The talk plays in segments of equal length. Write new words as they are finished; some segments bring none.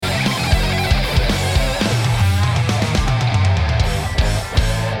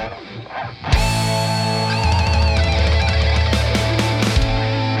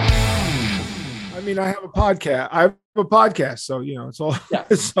I have a podcast. I have a podcast, so it's all. Yeah.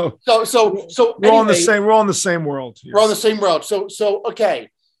 so we're anyway, on the same. We're on the same world. Here. We're on the same world. So okay.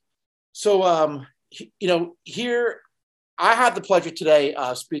 So here I have the pleasure today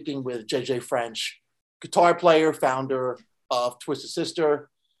speaking with JJ French, guitar player, founder of Twisted Sister.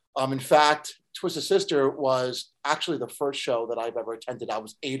 In fact, Twisted Sister was actually the first show that I've ever attended. I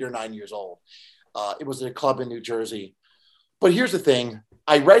was 8 or 9 years old. It was at a club in New Jersey. But here's the thing.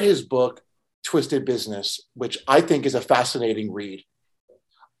 I read his book, Twisted Business, which I think is a fascinating read.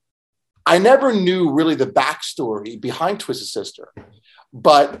 I never knew really the backstory behind Twisted Sister.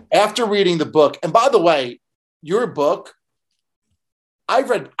 But after reading the book, and by the way, your book, I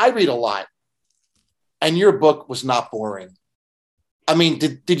read a lot, and your book was not boring. I mean,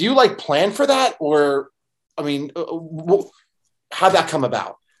 did you plan for that? Or, I mean, how'd that come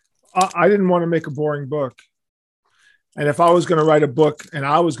about? I didn't want to make a boring book. And if I was going to write a book and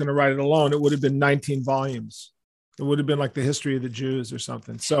I was going to write it alone, it would have been 19 volumes. It would have been like the history of the Jews or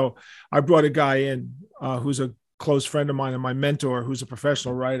something. So I brought a guy in who's a close friend of mine and my mentor, who's a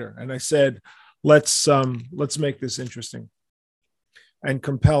professional writer. And I said, let's make this interesting and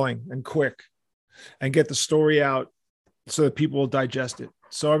compelling and quick and get the story out so that people will digest it.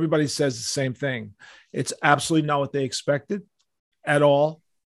 So everybody says the same thing. It's absolutely not what they expected at all.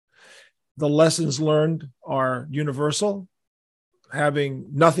 The lessons learned are universal, having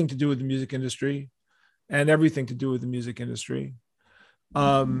nothing to do with the music industry and everything to do with the music industry.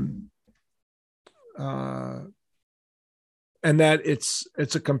 And that it's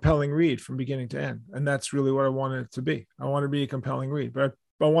a compelling read from beginning to end. And that's really what I wanted it to be. I want to be a compelling read, but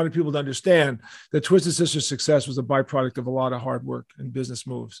I wanted people to understand that Twisted Sister's success was a byproduct of a lot of hard work and business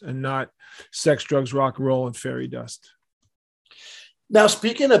moves and not sex, drugs, rock and roll, and fairy dust. Now,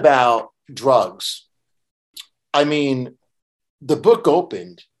 speaking about drugs, I mean, the book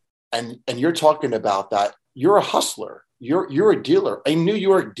opened and you're talking about that. You're a hustler. You're a dealer, a New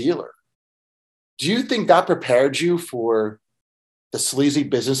York dealer. Do you think that prepared you for the sleazy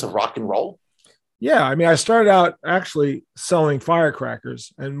business of rock and roll? Yeah. I mean, I started out actually selling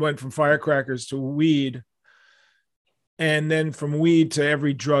firecrackers and went from firecrackers to weed. And then from weed to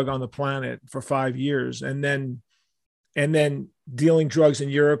every drug on the planet for 5 years. And then dealing drugs in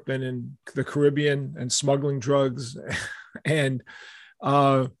Europe and in the Caribbean and smuggling drugs and,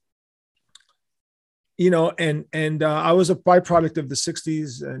 I was a byproduct of the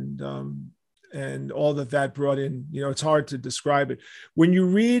 60s and all that brought in, it's hard to describe it. When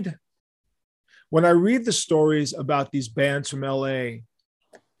I read the stories about these bands from LA,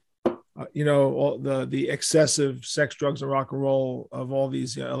 all the excessive sex, drugs, and rock and roll of all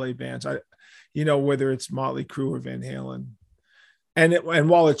these LA bands, whether it's Motley Crue or Van Halen. And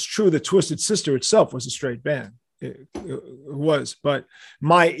while it's true that Twisted Sister itself was a straight band, it was, but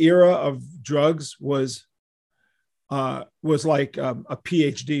my era of drugs was like a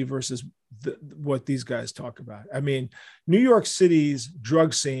PhD versus what these guys talk about. I mean, New York City's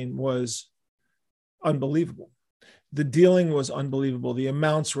drug scene was unbelievable. The dealing was unbelievable. The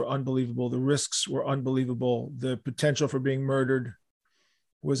amounts were unbelievable. The risks were unbelievable. The potential for being murdered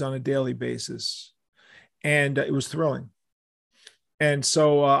was on a daily basis. And it was thrilling. And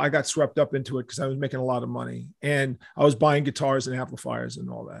so I got swept up into it because I was making a lot of money and I was buying guitars and amplifiers and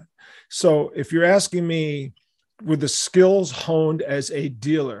all that. So if you're asking me, were the skills honed as a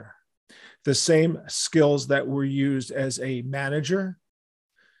dealer the same skills that were used as a manager?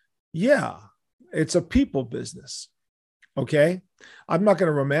 Yeah, it's a people business. Okay. I'm not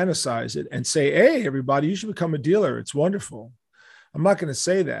going to romanticize it and say, hey, everybody, you should become a dealer. It's wonderful. I'm not going to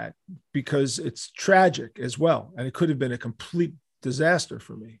say that because it's tragic as well. And it could have been a complete disaster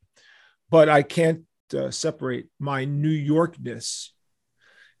for me, but I can't separate my New Yorkness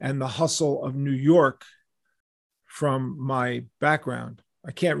and the hustle of New York from my background.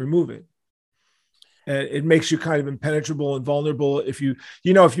 I can't remove it. And it makes you kind of impenetrable and vulnerable. If you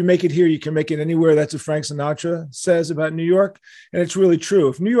make it here, you can make it anywhere. That's what Frank Sinatra says about New York. And it's really true.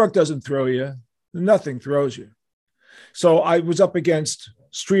 If New York doesn't throw you, nothing throws you. So I was up against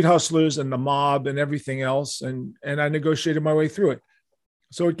street hustlers and the mob and everything else. And I negotiated my way through it.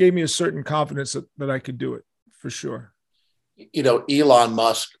 So it gave me a certain confidence that I could do it for sure. Elon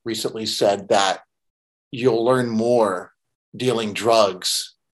Musk recently said that you'll learn more dealing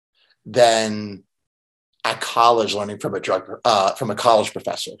drugs than at college learning from a college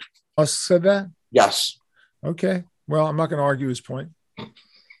professor. Musk said that? Yes. Okay. Well, I'm not going to argue his point.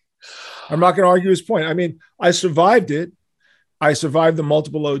 I mean, I survived it. I survived the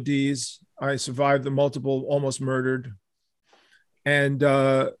multiple ODs. I survived the multiple almost murdered. And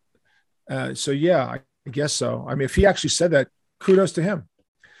so, yeah, I guess so. I mean, if he actually said that, kudos to him.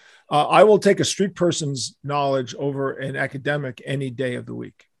 I will take a street person's knowledge over an academic any day of the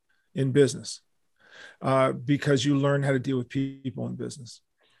week in business, because you learn how to deal with people in business.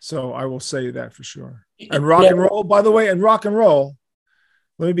 So I will say that for sure. And rock and roll, by the way, and rock and roll,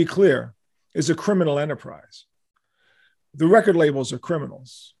 let me be clear, is a criminal enterprise. The record labels are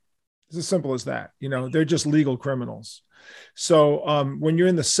criminals. It's as simple as that. They're just legal criminals. So when you're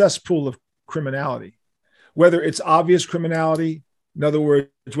in the cesspool of criminality, whether it's obvious criminality, in other words,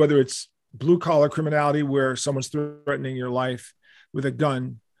 whether it's blue collar criminality where someone's threatening your life with a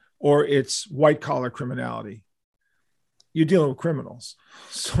gun, or it's white collar criminality, you're dealing with criminals.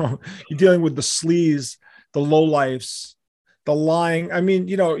 So you're dealing with the sleaze, the lowlifes, the lying. I mean,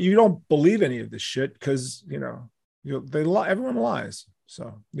 you don't believe any of this shit because, they lie. Everyone lies.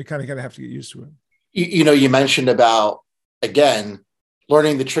 So you kind of have to get used to it. You mentioned about, again,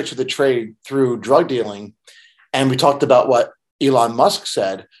 learning the tricks of the trade through drug dealing. And we talked about what Elon Musk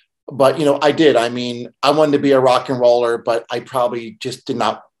said, but, I did. I mean, I wanted to be a rock and roller, but I probably just did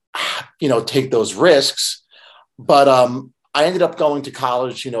not, take those risks. But I ended up going to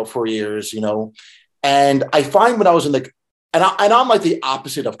college, 4 years, and I find when I was and I'm like the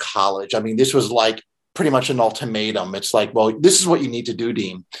opposite of college. I mean, this was like pretty much an ultimatum. It's like, well, this is what you need to do,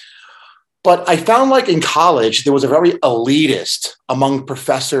 Dean. But I found like in college, there was a very elitist among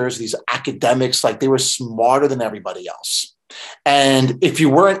professors, these academics, like they were smarter than everybody else. And if you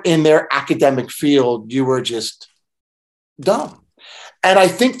weren't in their academic field, you were just dumb. And I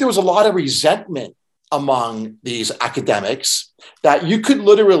think there was a lot of resentment among these academics that you could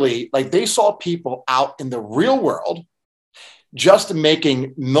literally, like they saw people out in the real world just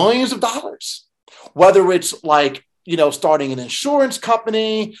making millions of dollars, whether it's like, starting an insurance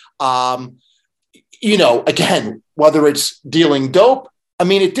company, again, whether it's dealing dope. I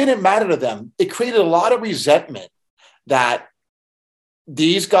mean, it didn't matter to them. It created a lot of resentment that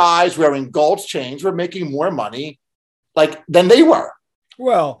these guys wearing gold chains were making more money than they were.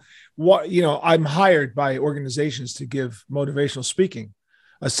 Well, I'm hired by organizations to give motivational speaking,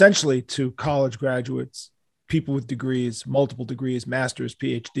 essentially to college graduates, people with degrees, multiple degrees, masters,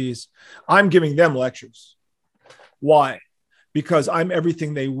 PhDs. I'm giving them lectures. Why? Because I'm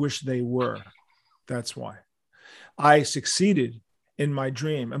everything they wish they were. That's why. I succeeded in my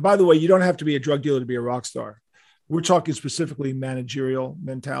dream. And by the way, you don't have to be a drug dealer to be a rock star. We're talking specifically managerial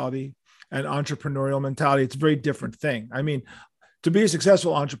mentality and entrepreneurial mentality. It's a very different thing. I mean, to be a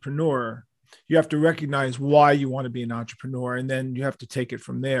successful entrepreneur, you have to recognize why you want to be an entrepreneur, and then you have to take it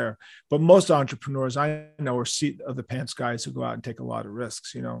from there. But most entrepreneurs I know are seat of the pants guys who go out and take a lot of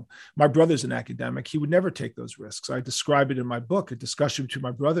risks. My brother's an academic. He would never take those risks. I describe it in my book, a discussion between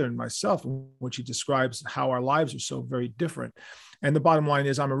my brother and myself, in which he describes how our lives are so very different. And the bottom line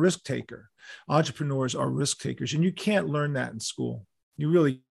is I'm a risk taker. Entrepreneurs are risk takers, and you can't learn that in school. You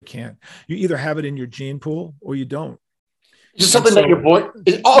really can't. You either have it in your gene pool or you don't. Is it something that you're born?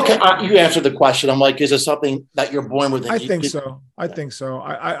 Okay, you answered the question. I'm like, is it something that you're born with? I think so.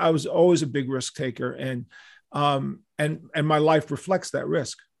 I was always a big risk taker, and my life reflects that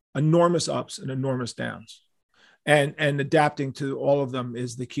risk. Enormous ups and enormous downs, and adapting to all of them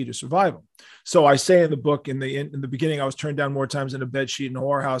is the key to survival. So I say in the book, in the beginning, I was turned down more times in a bed sheet in a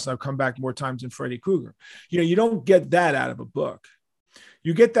whorehouse, and I've come back more times than Freddy Krueger. You don't get that out of a book.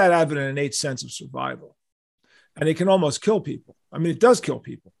 You get that out of an innate sense of survival. And it can almost kill people. I mean, it does kill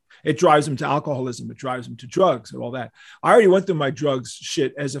people. It drives them to alcoholism. It drives them to drugs and all that. I already went through my drugs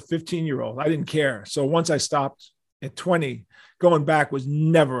shit as a 15-year-old. I didn't care. So once I stopped at 20, going back was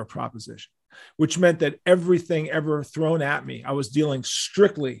never a proposition, which meant that everything ever thrown at me, I was dealing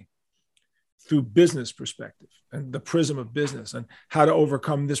strictly through business perspective and the prism of business and how to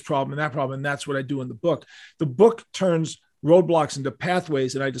overcome this problem and that problem. And that's what I do in the book. The book turns roadblocks into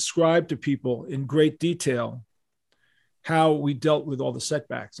pathways, and I describe to people in great detail how we dealt with all the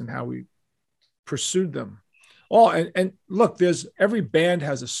setbacks and how we pursued them. And look, every band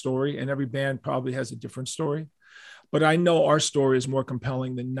has a story, and every band probably has a different story, but I know our story is more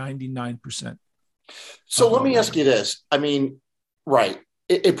compelling than 99%. So let me ask you this. I mean, right.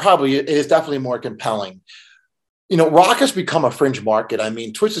 It probably is definitely more compelling. Rock has become a fringe market. I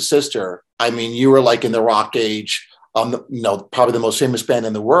mean, Twisted Sister, I mean, you were like in the rock age, probably the most famous band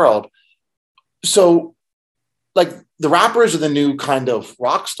in the world. So like the rappers are the new kind of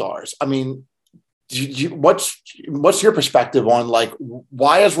rock stars. I mean, what's your perspective on like,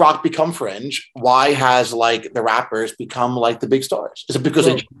 why has rock become fringe? Why has like the rappers become like the big stars? Is it because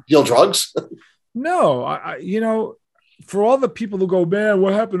they deal drugs? No, for all the people who go, man,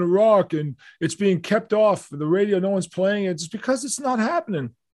 what happened to rock? And it's being kept off the radio. No one's playing it. It's because it's not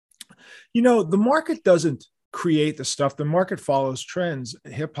happening. The market doesn't create the stuff. The market follows trends.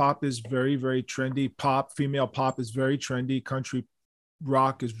 Hip hop is very, very trendy. Pop, female pop is very trendy. Country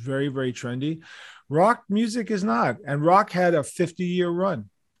rock is very, very trendy. Rock music is not. And rock had a 50-year run.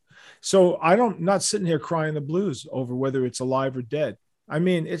 So not sitting here crying the blues over whether it's alive or dead. I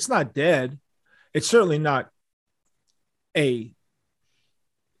mean, it's not dead. It's certainly not a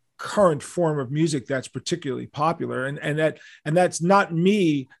current form of music that's particularly popular. And that's not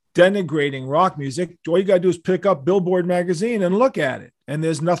me denigrating rock music. All you got to do is pick up Billboard magazine and look at it. And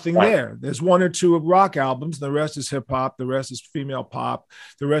there's nothing there. There's one or two of rock albums. The rest is hip hop. The rest is female pop.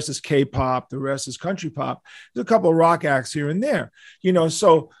 The rest is K-pop. The rest is country pop. There's a couple of rock acts here and there,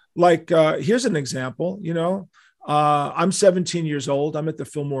 so like, here's an example, I'm 17 years old. I'm at the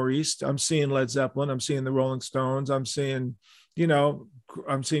Fillmore East. I'm seeing Led Zeppelin. I'm seeing the Rolling Stones. I'm seeing,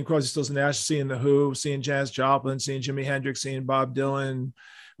 I'm seeing Crosby, Stills and Nash, seeing The Who, seeing Janis Joplin, seeing Jimi Hendrix, seeing Bob Dylan,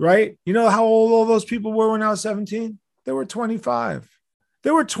 right? You know how old all those people were when I was 17? They were 25.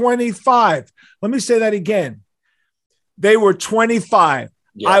 They were 25. Let me say that again. They were 25.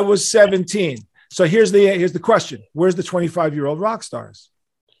 Yeah. I was 17. So here's the question. Where's the 25-year-old rock stars?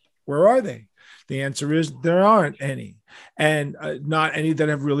 Where are they? The answer is there aren't any, and not any that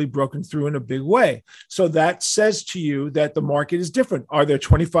have really broken through in a big way. So that says to you that the market is different. Are there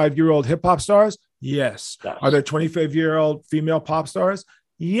 25-year-old hip hop stars? Yes. Are there 25-year-old female pop stars?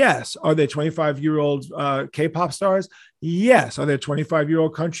 Yes. Are there 25-year-old K-pop stars? Yes. Are there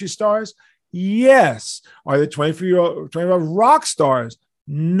 25-year-old country stars? Yes. Are there 25-year-old rock stars?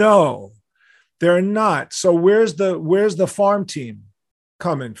 No, they're not. So where's the farm team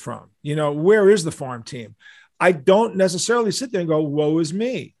coming from? Where is the farm team? I don't necessarily sit there and go, woe is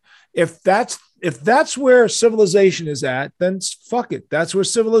me. If that's where civilization is at, then fuck it. That's where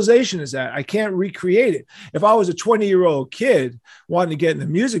civilization is at. I can't recreate it. If I was a 20-year-old kid wanting to get in the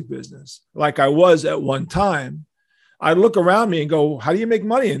music business, like I was at one time, I'd look around me and go, how do you make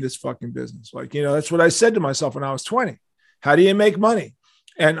money in this fucking business? Like, that's what I said to myself when I was 20. How do you make money?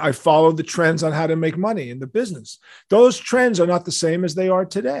 And I followed the trends on how to make money in the business. Those trends are not the same as they are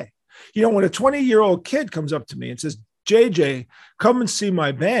today. When a 20-year-old kid comes up to me and says, JJ, come and see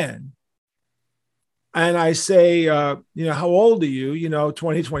my band. And I say, how old are you?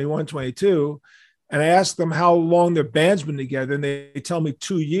 20, 21, 22. And I ask them how long their band's been together. And they tell me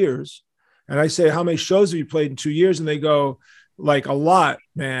 2 years. And I say, how many shows have you played in 2 years? And they go, like, a lot,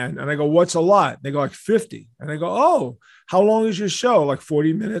 man. And I go, what's a lot? They go, like 50. And I go, oh, how long is your show? Like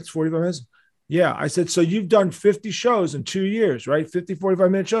 40 minutes, 45 minutes? Yeah. I said, so you've done 50 shows in 2 years, right? 50,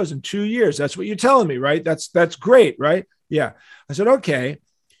 45-minute shows in 2 years. That's what you're telling me, right? That's great, right? Yeah. I said, okay,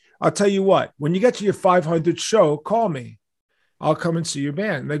 I'll tell you what, when you get to your 500th show, call me. I'll come and see your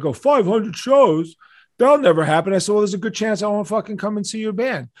band. And they go, 500 shows? That'll never happen. I said, well, there's a good chance I won't fucking come and see your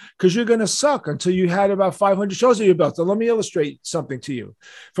band because you're going to suck until you had about 500 shows in your belt. So let me illustrate something to you.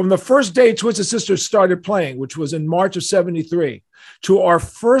 From the first day Twisted Sisters started playing, which was in March of 73, to our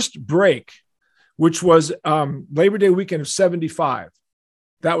first break, which was Labor Day weekend of 75.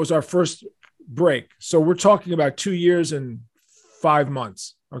 That was our first break. So we're talking about 2 years and 5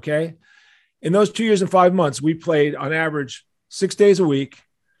 months. Okay. In those 2 years and 5 months, we played on average 6 days a week,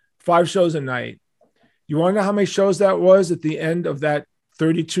 5 shows a night. You want to know how many shows that was at the end of that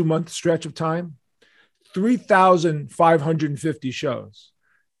 32-month stretch of time? 3,550 shows.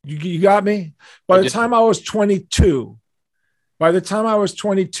 You got me? By the time I was 22,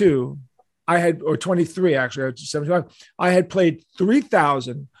 I had, or 23 actually, I was 75, I had played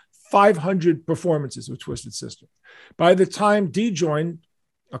 3,500 performances with Twisted Sister. By the time Dee joined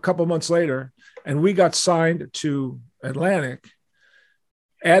a couple months later and we got signed to Atlantic,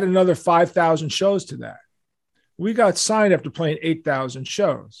 add another 5,000 shows to that. We got signed after playing 8,000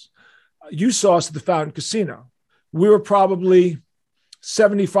 shows. You saw us at the Fountain Casino. We were probably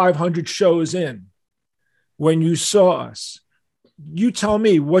 7,500 shows in when you saw us. You tell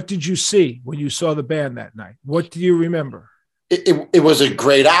me, what did you see when you saw the band that night? What do you remember? It was a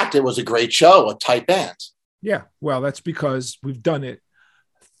great act. It was a great show, a tight band. Yeah, well, that's because we've done it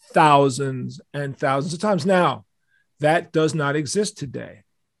thousands and thousands of times. Now, that does not exist today.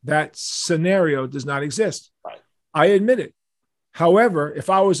 That scenario does not exist. Right. I admit it. However, if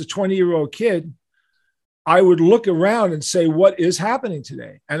I was a 20-year-old kid, I would look around and say, what is happening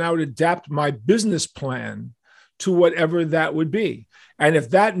today? And I would adapt my business plan to whatever that would be. And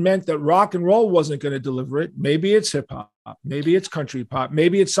if that meant that rock and roll wasn't going to deliver it, maybe it's hip hop, maybe it's country pop,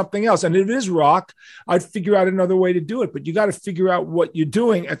 maybe it's something else. And if it is rock, I'd figure out another way to do it. But you got to figure out what you're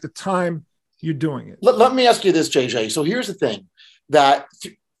doing at the time you're doing it. Let me ask you this, JJ. So here's the thing, that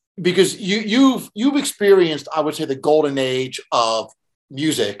because you've experienced, I would say, the golden age of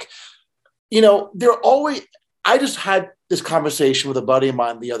music. There always, I just had this conversation with a buddy of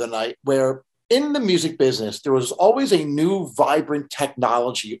mine the other night where in the music business, there was always a new vibrant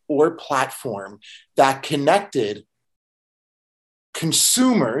technology or platform that connected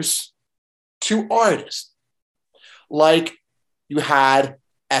consumers to artists. Like you had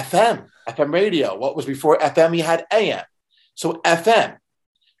FM radio. What was before FM? You had AM. So FM.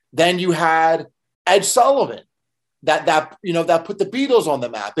 Then you had Ed Sullivan that put the Beatles on the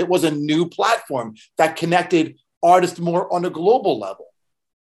map. It was a new platform that connected artists more on a global level.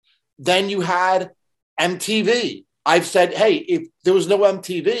 Then you had MTV. I've said, hey, if there was no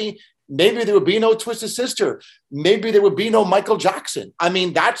MTV, maybe there would be no Twisted Sister. Maybe there would be no Michael Jackson. I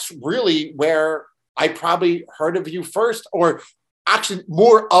mean, that's really where I probably heard of you first, or actually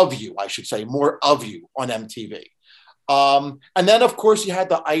more of you, I should say, more of you on MTV. And then, of course, you had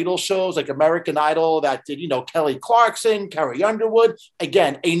the Idol shows like American Idol that did, Kelly Clarkson, Carrie Underwood.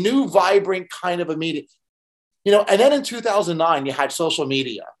 Again, a new, vibrant kind of a media. And then in 2009, you had social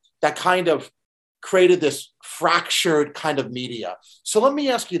media that kind of created this fractured kind of media. So let me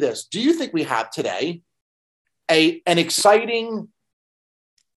ask you this. Do you think we have today an exciting,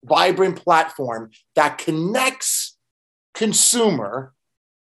 vibrant platform that connects consumer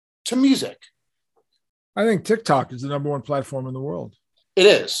to music? I think TikTok is the number one platform in the world. It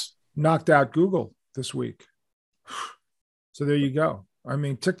is. Knocked out Google this week. So there you go. I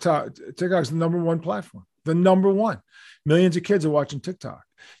mean, TikTok is the number one platform. The number one. Millions of kids are watching TikTok.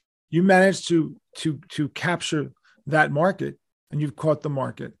 You managed to capture that market, and you've caught the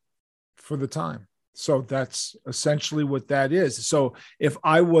market for the time. So that's essentially what that is. So if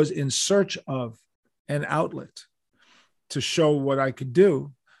I was in search of an outlet to show what I could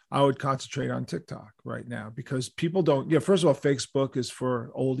do, I would concentrate on TikTok right now, because people don't, first of all, Facebook is for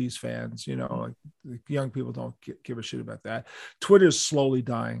oldies fans, like young people don't give a shit about that. Twitter's slowly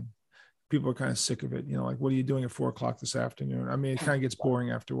dying. People are kind of sick of it. Like, what are you doing at 4:00 this afternoon? I mean, it kind of gets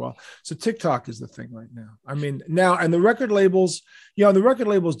boring after a while. So TikTok is the thing right now. I mean, now, and the record labels,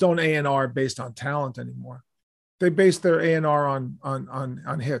 don't A&R based on talent anymore. They base their A&R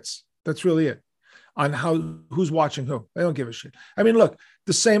on hits. That's really it. On who's watching who. They don't give a shit. I mean, look,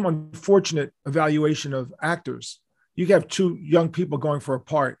 the same unfortunate evaluation of actors. You have two young people going for a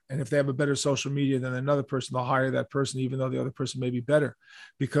part, and if they have a better social media than another person, they'll hire that person, even though the other person may be better,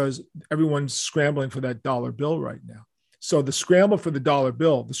 because everyone's scrambling for that dollar bill right now. So the scramble for the dollar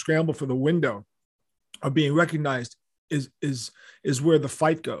bill, the scramble for the window of being recognized is where the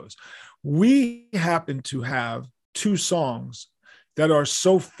fight goes. We happen to have two songs that are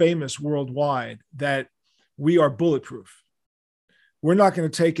so famous worldwide that we are bulletproof. We're Not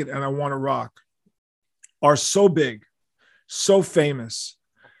Going to Take It and I Want to Rock are so big, so famous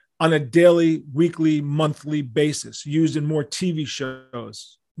on a daily, weekly, monthly basis, used in more TV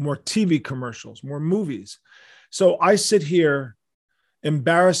shows, more TV commercials, more movies. So I sit here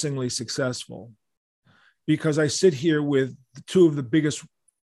embarrassingly successful because I sit here with two of the biggest,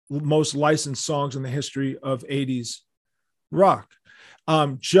 most licensed songs in the history of 80s rock.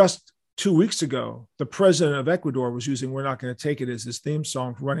 Just 2 weeks ago, the president of Ecuador was using We're Not Going to Take It as his theme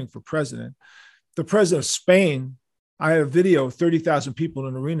song running for president. The president of Spain, I had a video of 30,000 people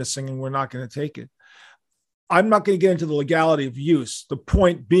in an arena singing We're Not Going to Take It. I'm not going to get into the legality of use. The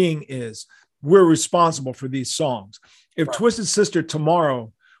point being is we're responsible for these songs. If right. Twisted Sister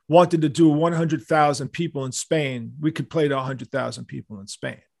tomorrow wanted to do 100,000 people in Spain, we could play to 100,000 people in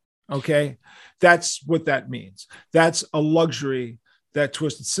Spain. Okay? That's what that means. That's a luxury that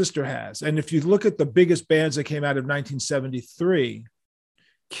Twisted Sister has. And if you look at the biggest bands that came out of 1973,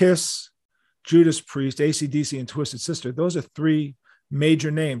 Kiss, Judas Priest, AC/DC, and Twisted Sister, those are three major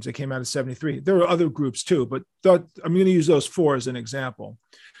names that came out of 73. There are other groups too, but I'm going to use those four as an example.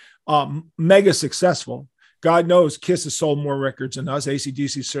 Mega successful. God knows Kiss has sold more records than us.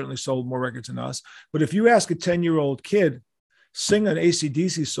 AC/DC certainly sold more records than us. But if you ask a 10-year-old kid, sing an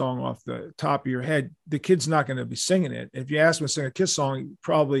AC/DC song off the top of your head, the kid's not going to be singing it. If you ask him to sing a Kiss song,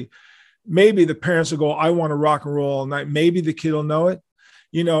 maybe the parents will go, I want to rock and roll all night. Maybe the kid will know it.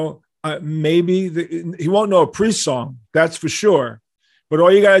 Maybe he won't know a Priest song, that's for sure. But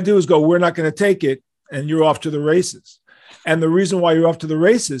all you got to do is go, We're Not Going to Take It, and you're off to the races. And the reason why you're off to the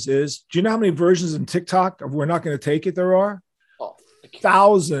races is, do you know how many versions in TikTok of We're Not Going to Take It there are?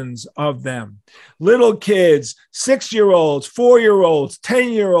 Thousands of them. Little kids, 6-year-olds, 4-year-olds,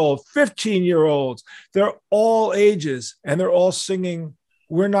 10-year-olds, 15-year-olds. They're all ages, and they're all singing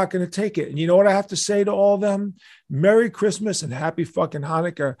We're Not Going to Take It. And you know what I have to say to all of them? Merry Christmas and happy fucking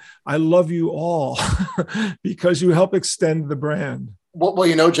Hanukkah. I love you all because you help extend the brand. Well,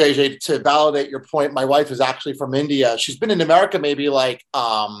 JJ, to validate your point, my wife is actually from India. She's been in America maybe like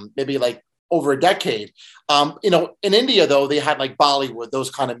over a decade. In India, though, they had like Bollywood, those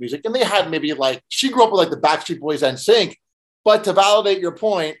kind of music. And they had maybe like, she grew up with like the Backstreet Boys and NSYNC. But to validate your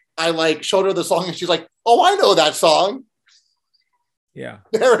point, I like showed her the song and she's like, oh, I know that song. Yeah.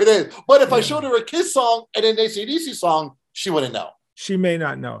 There it is. But if I showed her a Kiss song and an AC/DC song, she wouldn't know. She may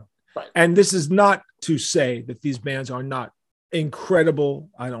not know. Right. And this is not to say that these bands are not incredible.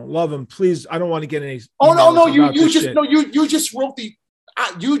 I don't love them. Please, I don't want to get any. Oh no! You just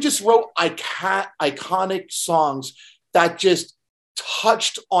wrote iconic songs that just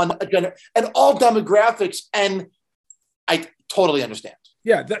touched on again and all demographics, and I totally understand.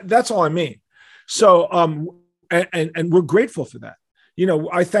 Yeah, that's all I mean. So, and we're grateful for that.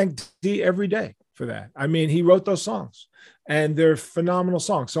 I thank D every day for that. I mean, he wrote those songs, and they're phenomenal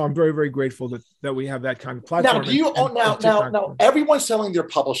songs. So I'm very, very grateful that we have that kind of platform. Now, everyone's selling their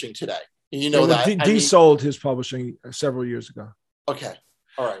publishing today. That D sold his publishing several years ago. Okay,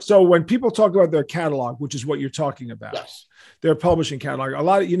 all right. So when people talk about their catalog, which is what you're talking about, yes, their publishing catalog, a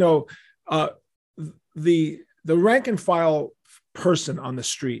lot of the rank and file person on the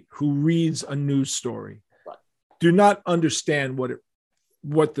street who reads a news story do not understand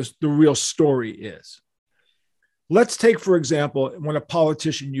what the real story is. Let's take, for example, when a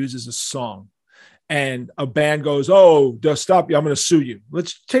politician uses a song and a band goes, oh, just stop you, I'm going to sue you.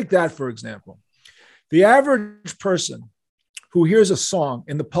 Let's take that, for example. The average person who hears a song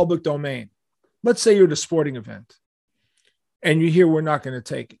in the public domain, let's say you're at a sporting event and you hear we're not going to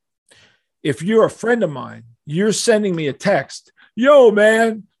take it. If you're a friend of mine, you're sending me a text, yo,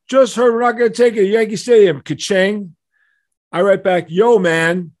 man, just heard we're not going to take it at Yankee Stadium, ka-ching. I write back, yo,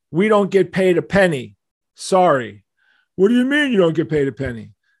 man, we don't get paid a penny. Sorry. What do you mean you don't get paid a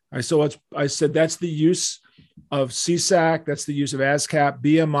penny? I said, that's the use of CSAC. That's the use of ASCAP,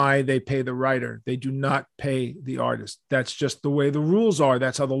 BMI. They pay the writer. They do not pay the artist. That's just the way the rules are.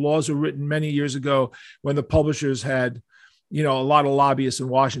 That's how the laws were written many years ago when the publishers had, a lot of lobbyists in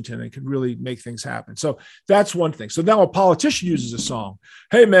Washington and could really make things happen. So that's one thing. So now a politician uses a song.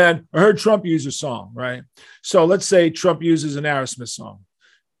 Hey, man, I heard Trump use a song, right? So let's say Trump uses an Aerosmith song.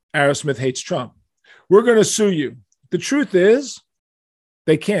 Aerosmith hates Trump. We're going to sue you. The truth is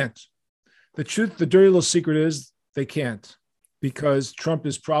they can't. The dirty little secret is they can't, because Trump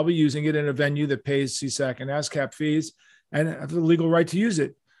is probably using it in a venue that pays CSAC and ASCAP fees and have the legal right to use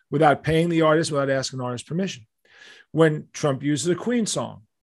it without paying the artist, without asking the artist permission. When Trump uses a Queen song,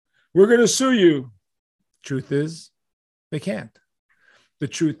 we're going to sue you. Truth is, they can't. The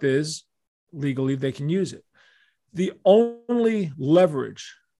truth is, legally, they can use it. The only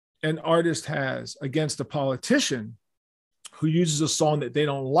leverage an artist has against a politician who uses a song that they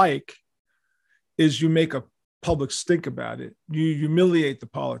don't like is you make a public stink about it. You humiliate the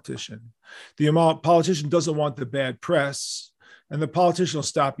politician. The politician doesn't want the bad press, and the politician will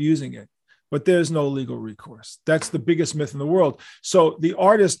stop using it. But there's no legal recourse. That's the biggest myth in the world. So the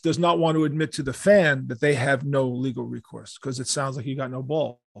artist does not want to admit to the fan that they have no legal recourse because it sounds like you got no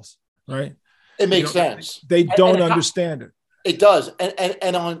balls, right? It makes sense. They don't understand it. It does.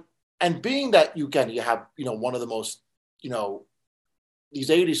 And being that you have, one of the most, these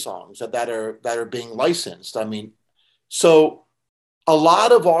 80 songs that are being licensed. I mean, so a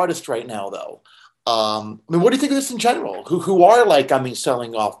lot of artists right now, though, what do you think of this in general? Who are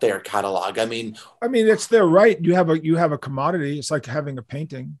selling off their catalog? I mean, it's their right. You have a commodity. It's like having a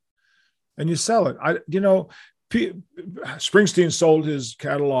painting, and you sell it. Springsteen sold his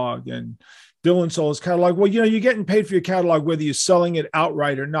catalog, and Dylan sold his catalog. Well, you're getting paid for your catalog whether you're selling it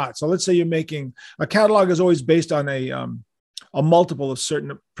outright or not. So let's say you're making a catalog is always based on a multiple of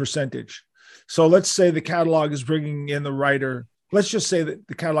certain percentage. So let's say the catalog is bringing in the writer. Let's just say that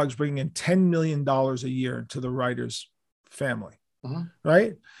the catalog is bringing in $10 million a year to the writer's family,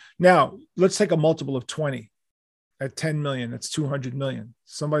 right? Now, let's take a multiple of 20 at 10 million. That's 200 million.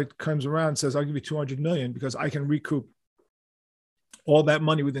 Somebody comes around and says, I'll give you 200 million because I can recoup all that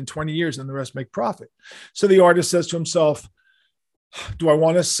money within 20 years and the rest make profit. So the artist says to himself, do I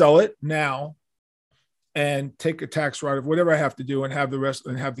want to sell it now and take a tax write-off, whatever I have to do, and have the rest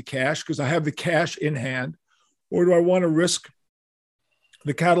and have the cash because I have the cash in hand? Or do I want to risk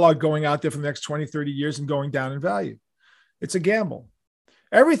the catalog going out there for the next 20, 30 years and going down in value? It's a gamble.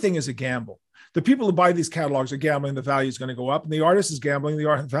 Everything is a gamble. The people who buy these catalogs are gambling the value is going to go up, and the artist is gambling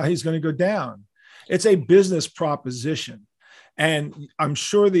the value is going to go down. It's a business proposition. And I'm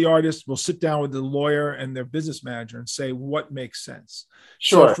sure the artist will sit down with the lawyer and their business manager and say what makes sense.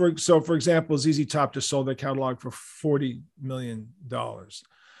 Sure. So for example, ZZ Top just sold their catalog for $40 million.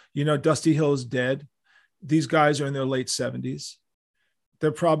 Dusty Hill is dead. These guys are in their late 70s.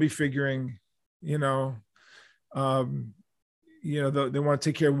 They're probably figuring, they want to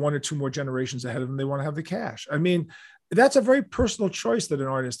take care of one or two more generations ahead of them. They want to have the cash. I mean, that's a very personal choice that an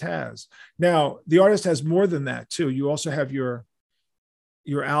artist has. Now, the artist has more than that too. You also have your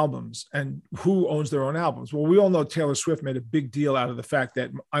albums, and who owns their own albums. Well, we all know Taylor Swift made a big deal out of the fact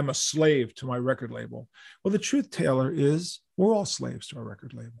that I'm a slave to my record label. Well, the truth, Taylor, is we're all slaves to our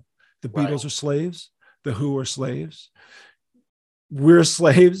record label. The Beatles are slaves. The Who are slaves. We're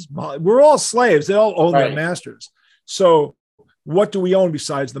slaves. We're all slaves. They all own their masters. So what do we own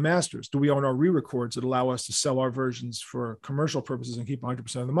besides the masters? Do we own our re-records that allow us to sell our versions for commercial purposes and keep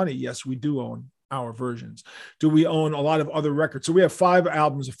 100% of the money? Yes, we do own our versions. Do we own a lot of other records? So we have 5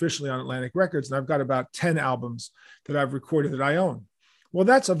 albums officially on Atlantic Records, and I've got about 10 albums that I've recorded that I own. Well,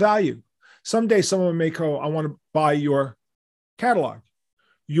 that's a value. Someday someone may go, I want to buy your catalog,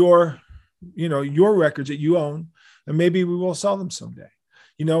 your records that you own, and maybe we will sell them someday.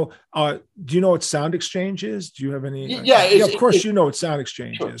 Do you know what Sound Exchange is? Do you have any? Yeah, of course you know what Sound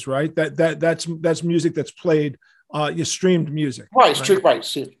Exchange is, right? That's music that's played, you streamed music.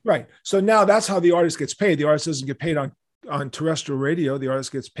 Right. So now that's how the artist gets paid. The artist doesn't get paid on terrestrial radio. The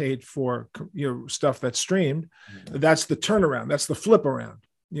artist gets paid for stuff that's streamed. That's the turnaround. That's the flip around.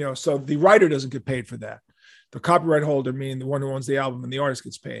 So the writer doesn't get paid for that. The copyright holder, meaning the one who owns the album, and the artist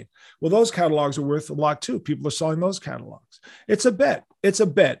gets paid. Well, those catalogs are worth a lot too. People are selling those catalogs. It's a bet. It's a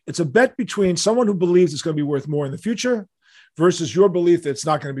bet between someone who believes it's going to be worth more in the future versus your belief that it's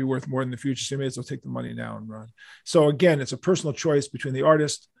not going to be worth more in the future. So you may as well take the money now and run. So again, it's a personal choice between the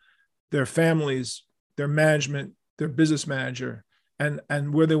artist, their families, their management, their business manager,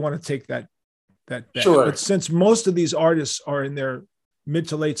 and where they want to take that bet. Sure. But since most of these artists are in their mid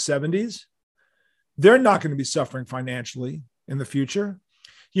to late 70s, they're not going to be suffering financially in the future.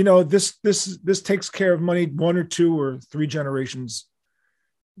 This takes care of money 1 or 2 or 3 generations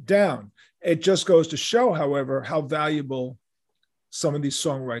down. It just goes to show, however, how valuable some of these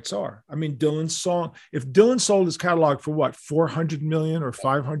songwrites are. I mean, Dylan's song, if Dylan sold his catalog for what, $400 million or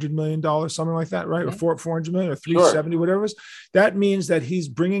 $500 million, something like that, right? Or 400 million or 370, whatever it is, that means that he's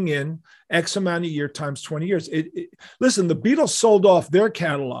bringing in X amount a year times 20 years. Listen, the Beatles sold off their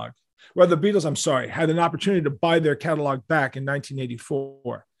catalog. Well, the Beatles, had an opportunity to buy their catalog back in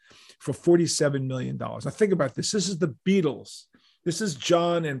 1984 for $47 million. Now think about this. This is the Beatles. This is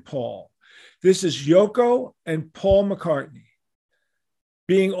John and Paul. This is Yoko and Paul McCartney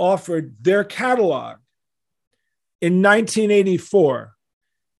being offered their catalog in 1984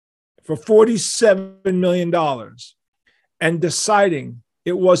 for $47 million and deciding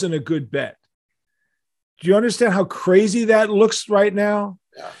it wasn't a good bet. Do you understand how crazy that looks right now?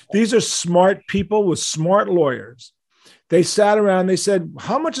 Yeah. These are smart people with smart lawyers. They sat around, they said,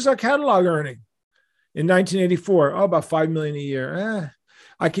 how much is our catalog earning in 1984? Oh, about $5 million a year.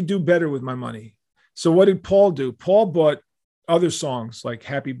 I could do better with my money. So what did Paul do? Paul bought other songs like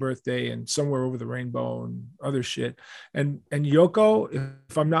Happy Birthday and Somewhere Over the Rainbow and other shit. And Yoko,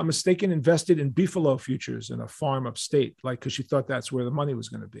 if I'm not mistaken, invested in beefalo futures in a farm upstate, because she thought that's where the money was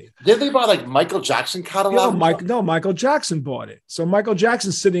going to be. Did they buy Michael Jackson catalog? Michael Jackson bought it. So Michael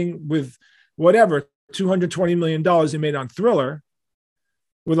Jackson's sitting with whatever, $220 million he made on Thriller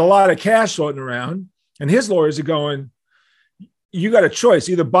with a lot of cash floating around. And his lawyers are going, you got a choice,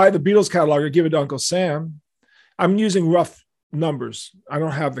 either buy the Beatles catalog or give it to Uncle Sam. I'm using rough numbers. I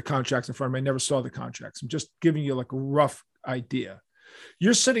don't have the contracts in front of me. I never saw the contracts. I'm just giving you a rough idea.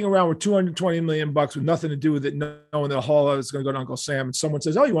 You're sitting around with $220 million with nothing to do with it, knowing the whole is going to go to Uncle Sam. And someone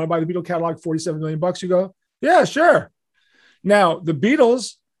says, oh, you want to buy the Beatles catalog, $47 million? You go, yeah, sure. Now, the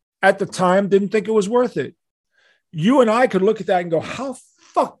Beatles at the time didn't think it was worth it. You and I could look at that and go, how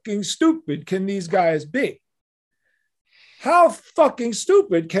fucking stupid can these guys be? How fucking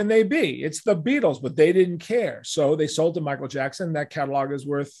stupid can they be? It's the Beatles, but they didn't care. So they sold to Michael Jackson. That catalog is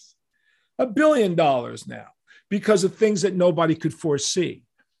worth $1 billion now because of things that nobody could foresee.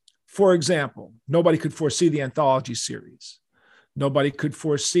 For example, nobody could foresee the anthology series. Nobody could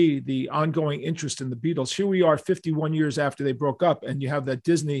foresee the ongoing interest in the Beatles. Here we are 51 years after they broke up, and you have that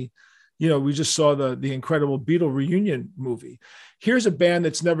Disney, we just saw the incredible Beatle reunion movie. Here's a band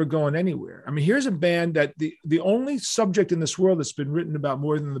that's never going anywhere. I mean, here's a band that the only subject in this world that's been written about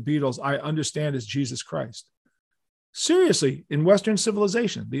more than the Beatles, I understand, is Jesus Christ. Seriously, in Western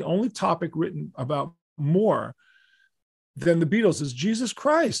civilization, the only topic written about more than the Beatles is Jesus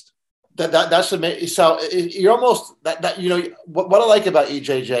Christ. That's amazing. So you're almost what I like about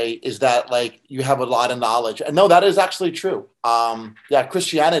EJJ is that you have a lot of knowledge, and no, that is actually true.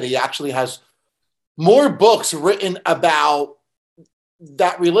 Christianity actually has more books written about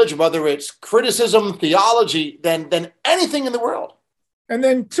that religion, whether it's criticism, theology, than anything in the world. And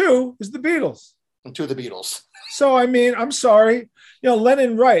then 2 is the Beatles. to the Beatles. So, I mean, I'm sorry.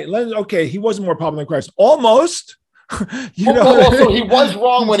 Lennon, right. Lennon, okay, he wasn't more popular than Christ. Almost. Also, he was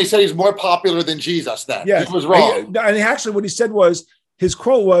wrong when he said he's more popular than Jesus then. Yes. He was wrong. And actually what he said was, his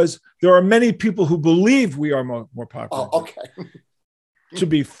quote was, there are many people who believe we are more popular. Oh, okay. To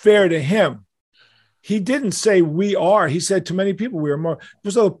be fair to him, he didn't say we are. He said to many people we are more.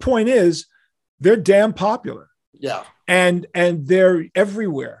 So the point is, they're damn popular. Yeah. And they're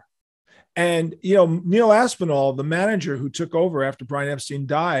everywhere. And, Neil Aspinall, the manager who took over after Brian Epstein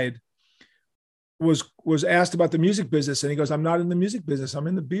died, was asked about the music business. And he goes, I'm not in the music business. I'm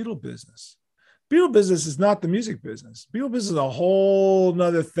in the Beatle business. Beatle business is not the music business. Beatle business is a whole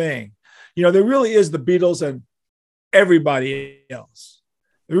nother thing. There really is the Beatles and everybody else.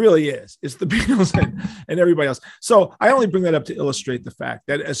 It really is. It's the Beatles and everybody else. So I only bring that up to illustrate the fact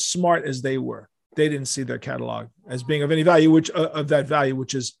that as smart as they were, they didn't see their catalog as being of any value, which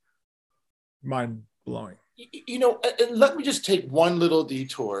is mind-blowing. And let me just take one little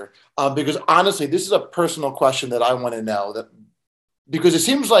detour because honestly, this is a personal question that I want to know, because it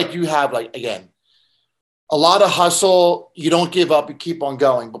seems like you have, like, again, a lot of hustle. You don't give up. You keep on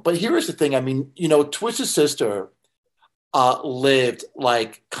going. But here is the thing. I mean, Twisted Sister lived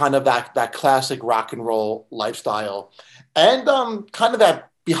like kind of that classic rock and roll lifestyle, and kind of that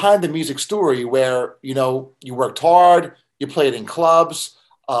behind the music story where you worked hard, you played in clubs,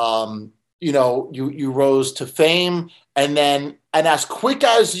 you rose to fame, and as quick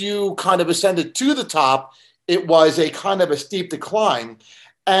as you kind of ascended to the top, it was a kind of a steep decline.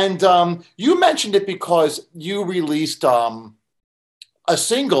 And you mentioned it because you released a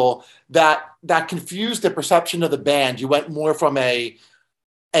single that confused the perception of the band. You went more from a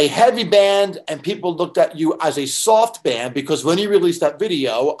heavy band, and people looked at you as a soft band because when you released that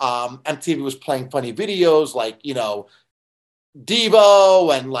video, MTV was playing funny videos like,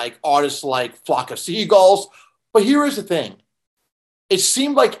 Devo and like artists like Flock of Seagulls. But here is the thing. It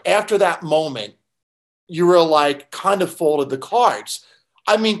seemed like after that moment, you were like kind of folded the cards.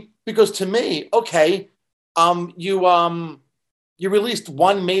 I mean, because to me, okay, you released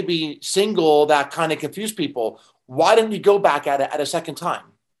one maybe single that kind of confused people. Why didn't you go back at it at a second time?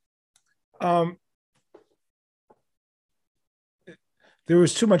 There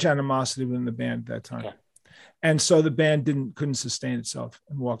was too much animosity within the band at that time. Okay. And so the band couldn't sustain itself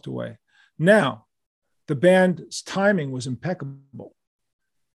and walked away. Now, the band's timing was impeccable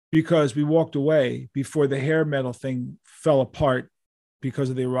because we walked away before the hair metal thing fell apart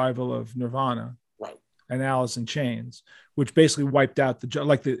because of the arrival of Nirvana, right, and Alice in Chains, which basically wiped out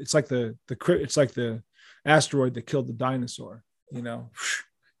it's like the asteroid that killed the dinosaur,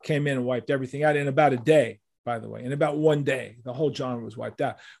 came in and wiped everything out in about a day, by the way. In about one day, the whole genre was wiped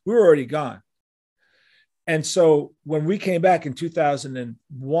out. We were already gone. And so when we came back in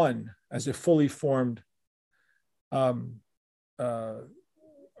 2001 as a fully formed, what's the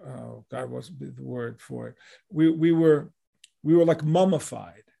word for it? We were like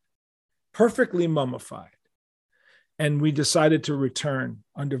mummified, perfectly mummified. And we decided to return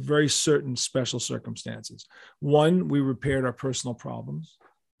under very certain special circumstances. One, we repaired our personal problems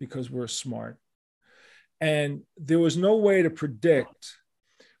because we're smart. And there was no way to predict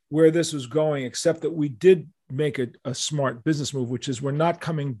where this was going, except that we did make a smart business move, which is we're not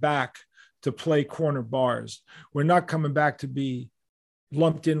coming back to play corner bars. We're not coming back to be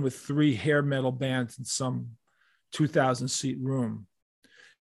lumped in with 3 hair metal bands in some 2,000 seat room.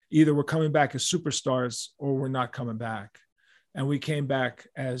 Either we're coming back as superstars or we're not coming back. And we came back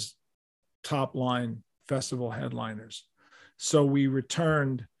as top line festival headliners. So we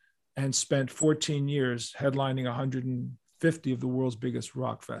returned and spent 14 years headlining 150 of the world's biggest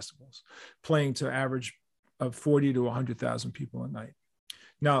rock festivals, playing to average of 40 to 100,000 people a night.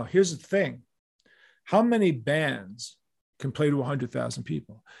 Now, here's the thing. How many bands can play to 100,000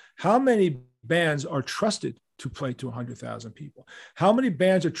 people? How many bands are trusted to play to 100,000 people? How many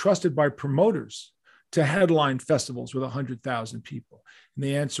bands are trusted by promoters to headline festivals with 100,000 people? And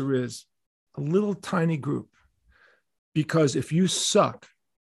the answer is a little tiny group. Because if you suck,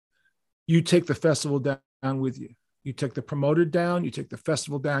 you take the festival down with you. You take the promoter down, you take the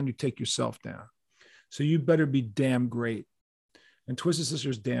festival down, you take yourself down. So you better be damn great. And Twisted Sister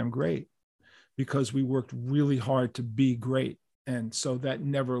is damn great because we worked really hard to be great. And so that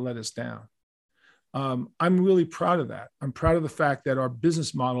never let us down. I'm really proud of that. I'm proud of the fact that our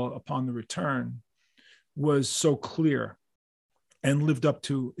business model upon the return was so clear and lived up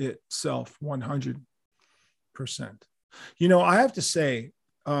to itself 100%. I have to say,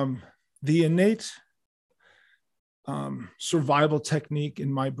 the innate survival technique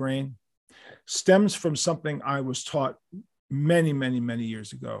in my brain stems from something I was taught many, many, many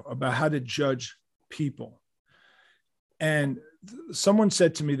years ago about how to judge people. And someone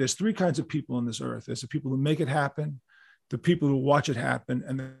said to me, there's three kinds of people on this earth. There's the people who make it happen, the people who watch it happen,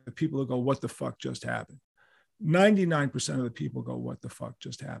 and the people who go, what the fuck just happened? 99% of the people go, what the fuck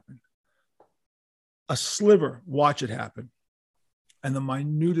just happened? A sliver watch it happen, and the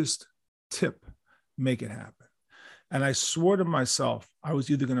minutest tip make it happen. And I swore to myself, I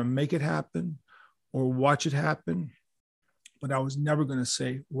was either going to make it happen or watch it happen, but I was never going to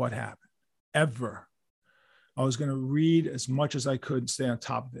say what happened, ever. I was going to read as much as I could and stay on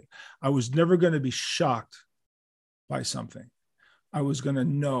top of it. I was never going to be shocked by something. I was going to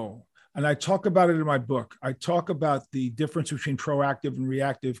know. And I talk about it in my book. I talk about the difference between proactive and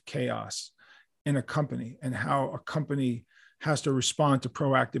reactive chaos in a company and how a company has to respond to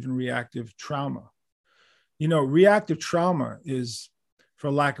proactive and reactive trauma. You know, reactive trauma is, for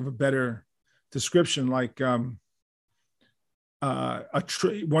lack of a better description, like one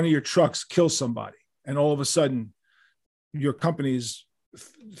of your trucks kills somebody, and all of a sudden your company's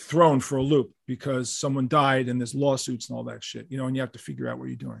thrown for a loop because someone died and there's lawsuits and all that shit, you know, and you have to figure out what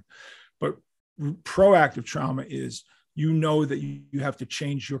you're doing. But proactive trauma is, you know, that you have to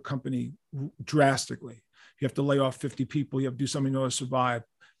change your company drastically. You have to lay off 50 people. You have to do something in order to survive.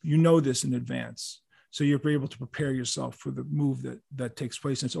 You know this in advance. So you're able to prepare yourself for the move that takes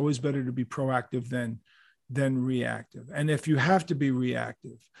place. And it's always better to be proactive than reactive. And if you have to be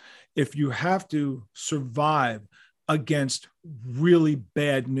reactive, if you have to survive against really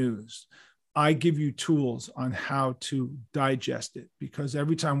bad news, I give you tools on how to digest it, because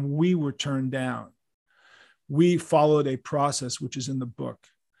every time we were turned down, we followed a process, which is in the book,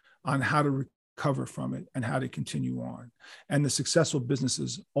 on how to recover from it and how to continue on. And the successful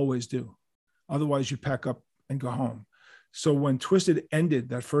businesses always do. Otherwise, you pack up and go home. So when Twisted ended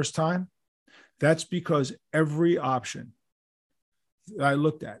that first time, that's because every option that I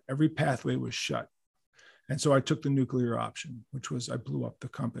looked at, every pathway was shut. And so I took the nuclear option, which was I blew up the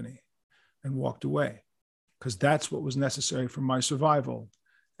company and walked away, because that's what was necessary for my survival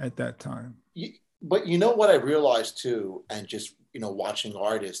at that time. But you know what I realized too, and just, you know, watching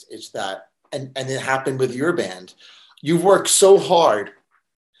artists, is that, and it happened with your band, you've worked so hard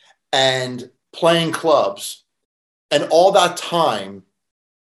and playing clubs and all that time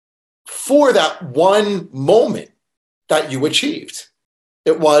for that one moment that you achieved.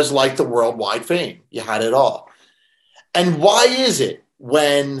 It was like the worldwide fame. You had it all. And why is it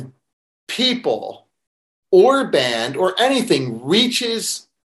when people or band or anything reaches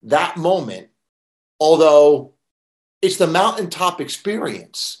that moment, although it's the mountaintop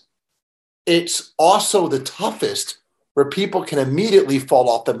experience, it's also the toughest, where people can immediately fall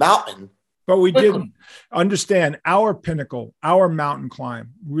off the mountain? But we didn't understand our pinnacle, our mountain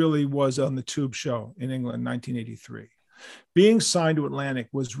climb really was on the Tube show in England in 1983. Being signed to Atlantic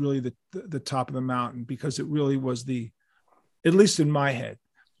was really the top of the mountain, because it really was at least in my head,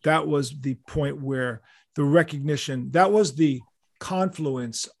 that was the point where the recognition, that was the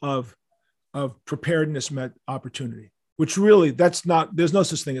confluence of preparedness met opportunity, which really, there's no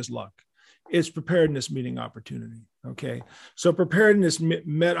such thing as luck. It's preparedness meeting opportunity. Okay. So preparedness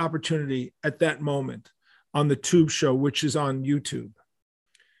met opportunity at that moment on the Tube show, which is on YouTube.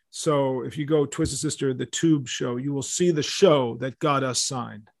 So if you go Twisted Sister, the Tube show, you will see the show that got us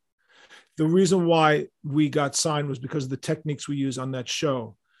signed. The reason why we got signed was because of the techniques we use on that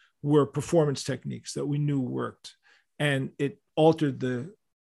show were performance techniques that we knew worked. And it altered the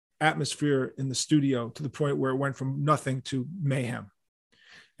atmosphere in the studio to the point where it went from nothing to mayhem.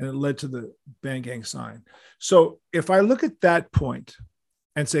 And it led to the Bang Gang sign. So if I look at that point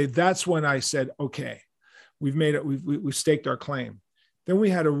and say, that's when I said, okay, we've made it, we've staked our claim. Then we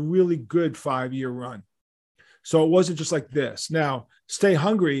had a really good 5-year run. So it wasn't just like this. Now, Stay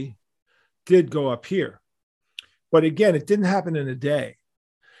Hungry did go up here. But again, it didn't happen in a day.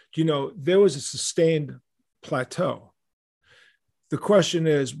 You know, there was a sustained plateau. The question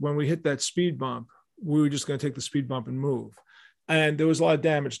is, when we hit that speed bump, we were just going to take the speed bump and move. And there was a lot of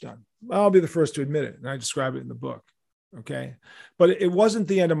damage done. I'll be the first to admit it. And I describe it in the book. Okay. But it wasn't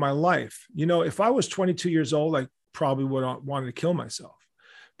the end of my life. You know, if I was 22 years old, I probably would have wanted to kill myself.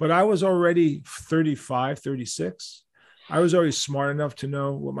 But I was already 35, 36. I was already smart enough to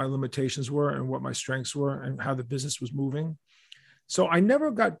know what my limitations were and what my strengths were and how the business was moving. So I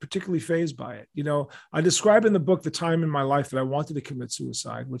never got particularly fazed by it. You know, I describe in the book the time in my life that I wanted to commit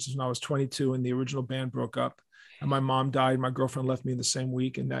suicide, which is when I was 22 and the original band broke up and my mom died. My girlfriend left me in the same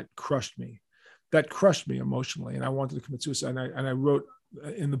week, and that crushed me. That crushed me emotionally, and I wanted to commit suicide. And I wrote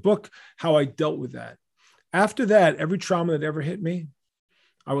in the book how I dealt with that. After that, every trauma that ever hit me,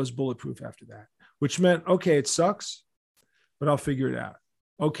 I was bulletproof after that, which meant, okay, it sucks, but I'll figure it out.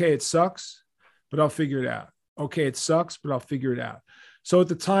 Okay, it sucks, but I'll figure it out. Okay, it sucks, but I'll figure it out. So at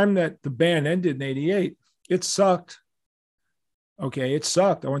the time that the band ended in 88, it sucked. Okay, it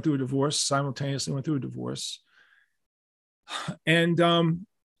sucked. I went through a divorce, simultaneously went through a divorce. And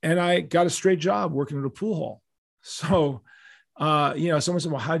I got a straight job working at a pool hall. So, someone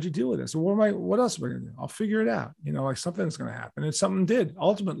said, well, how'd you deal with this? So what else am I going to do? I'll figure it out. Like something's going to happen. And something did.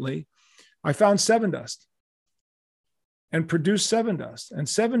 Ultimately, I found Sevendust and produced Sevendust. And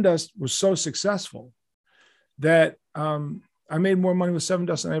Sevendust was so successful that I made more money with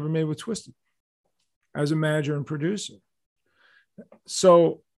Sevendust than I ever made with Twisted as a manager and producer.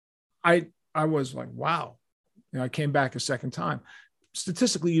 So I was like, wow. I came back a second time.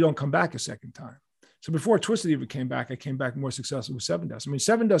 Statistically, you don't come back a second time. So before Twisted even came back, I came back more successful with Sevendust. I mean,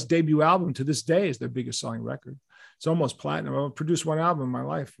 Sevendust's debut album to this day is their biggest selling record. It's almost platinum. I've produced one album in my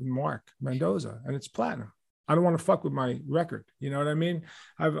life, Mark Mendoza, and it's platinum. I don't want to fuck with my record. You know what I mean?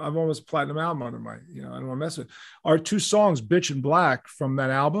 I've almost platinum album under my, I don't want to mess with it. Our two songs, Bitch and Black, from that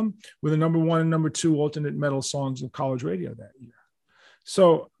album were the #1 and #2 alternate metal songs of college radio that year.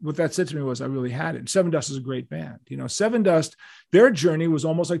 So what that said to me was I really had it. Sevendust is a great band. Sevendust, their journey was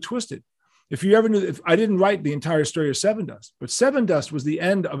almost like Twisted. If you ever knew, if I didn't write the entire story of Sevendust, but Sevendust was the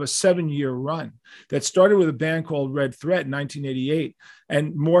end of a 7-year run that started with a band called Red Threat in 1988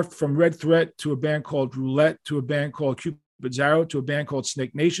 and morphed from Red Threat to a band called Roulette to a band called Cupid's Arrow to a band called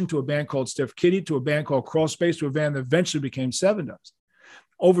Snake Nation to a band called Stiff Kitty to a band called Crawl Space to a band that eventually became Sevendust.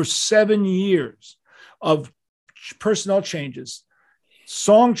 Over 7 years of personnel changes,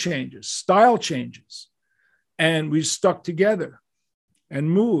 song changes, style changes, and we stuck together and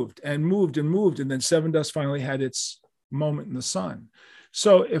moved and moved and moved. And then Sevendust finally had its moment in the sun.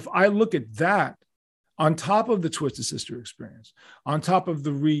 So if I look at that on top of the Twisted Sister experience, on top of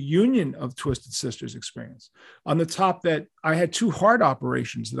the reunion of Twisted Sisters experience, on the top that I had 2 heart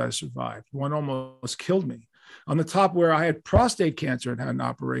operations that I survived, one almost killed me, on the top where I had prostate cancer and had an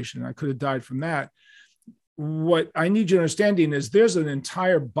operation, and I could have died from that. What I need you to understand, Dean, is there's an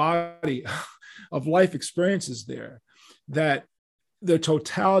entire body of life experiences there that the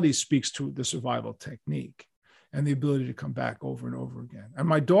totality speaks to the survival technique and the ability to come back over and over again. And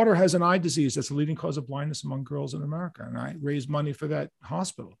my daughter has an eye disease that's the leading cause of blindness among girls in America. And I raised money for that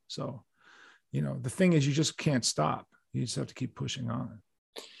hospital. So, the thing is, you just can't stop. You just have to keep pushing on.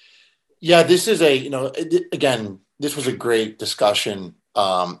 Yeah, this is again, this was a great discussion.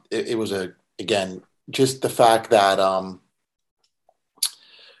 It was again, just the fact that,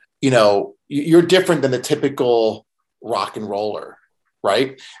 you're different than the typical rock and roller,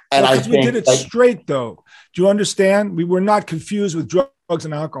 right? And I think we did it straight, though. Do you understand? We were not confused with drugs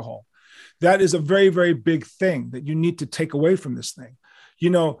and alcohol. That is a very, very big thing that you need to take away from this thing.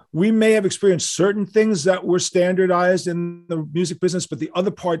 We may have experienced certain things that were standardized in the music business, but the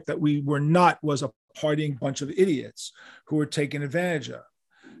other part that we were not was a partying bunch of idiots who were taken advantage of.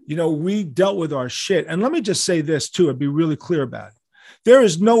 We dealt with our shit. And let me just say this too, and be really clear about it. There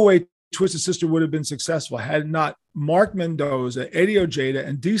is no way Twisted Sister would have been successful had not Mark Mendoza, Eddie Ojeda,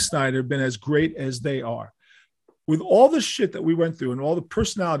 and Dee Snider been as great as they are. With all the shit that we went through and all the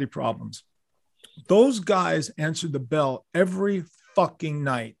personality problems, those guys answered the bell every fucking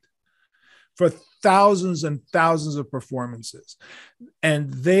night for thousands and thousands of performances.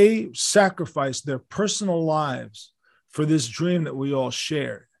 And they sacrificed their personal lives for this dream that we all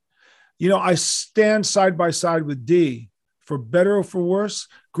shared. I stand side by side with Dee, for better or for worse,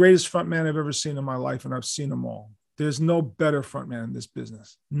 greatest frontman I've ever seen in my life, and I've seen them all. There's no better frontman in this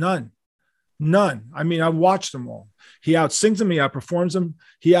business. None. I mean, I've watched them all. He outsings them, he outperforms them,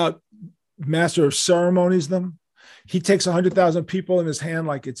 he master of ceremonies them. He takes 100,000 people in his hand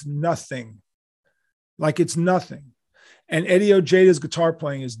like it's nothing. And Eddie Ojeda's guitar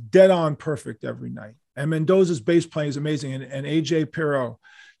playing is dead on perfect every night. And Mendoza's bass playing is amazing. And AJ Pirro,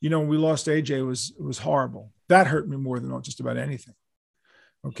 when we lost AJ, it was horrible. That hurt me more than just about anything.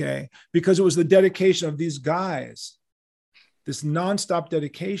 Okay. Because it was the dedication of these guys, this nonstop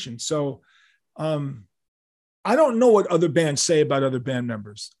dedication. So I don't know what other bands say about other band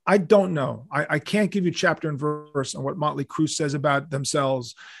members. I don't know. I can't give you chapter and verse on what Motley Crue says about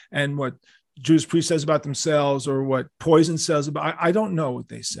themselves and what Judas Priest says about themselves or what Poison says about. I don't know what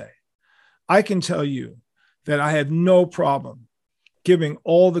they say. I can tell you that I have no problem giving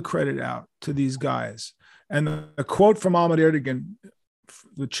all the credit out to these guys. And a quote from Ahmet Ertegun,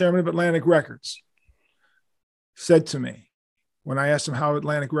 the chairman of Atlantic Records, said to me when I asked him how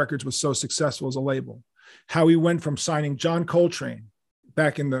Atlantic Records was so successful as a label, how he went from signing John Coltrane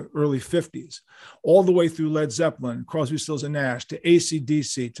back in the early 50s, all the way through Led Zeppelin, Crosby, Stills and Nash, to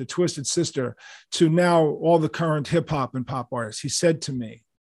AC/DC, to Twisted Sister, to now all the current hip hop and pop artists. He said to me,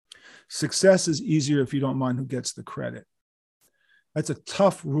 Success is easier if you don't mind who gets the credit. That's a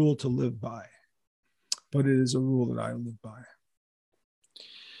tough rule to live by, but it is a rule that I live by.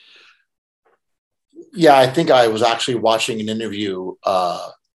 Yeah, I think I was actually watching an interview,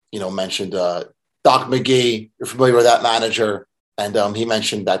 mentioned Doc McGee. You're familiar with that manager, and he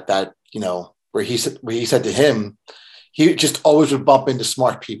mentioned that where he said to him, he just always would bump into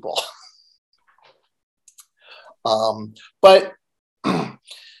smart people. But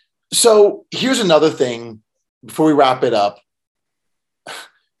so here's another thing before we wrap it up.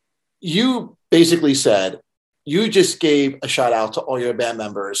 You basically said you just gave a shout out to all your band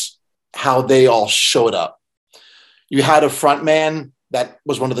members, how they all showed up. You had a front man that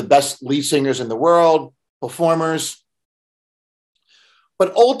was one of the best lead singers in the world, performers.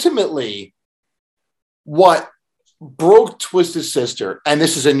 But ultimately, what broke Twisted Sister, and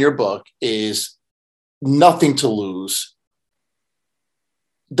this is in your book, is nothing to lose.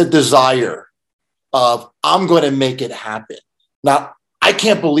 The desire of, I'm going to make it happen. Now, I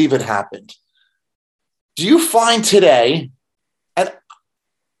can't believe it happened. Do you find today, and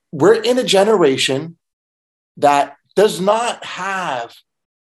we're in a generation that does not have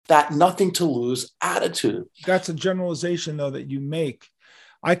that nothing to lose attitude? That's a generalization, though, that you make.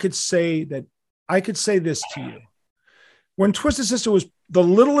 I could say this to you. When Twisted Sister was the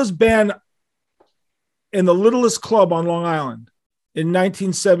littlest band in the littlest club on Long Island in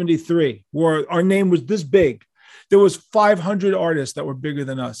 1973, where our name was this big, there was 500 artists that were bigger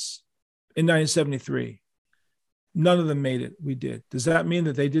than us in 1973. None of them made it. We did. Does that mean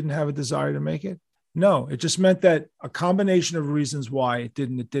that they didn't have a desire to make it? No, it just meant that a combination of reasons why it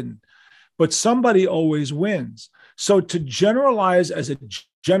didn't. But somebody always wins. So to generalize as a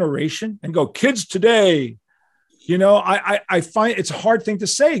generation and go, kids today, I find it's a hard thing to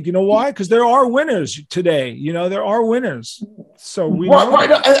say. You know why? Because there are winners today. There are winners. So we know. Right.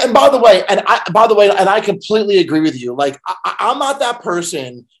 And by the way, I completely agree with you. Like, I'm not that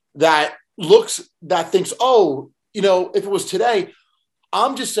person that thinks, if it was today.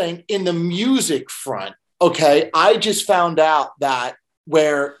 I'm just saying, in the music front, okay, I just found out that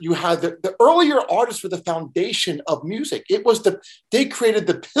where you had the earlier artists were the foundation of music. They created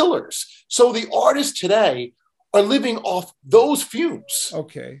the pillars. So the artists today are living off those fumes.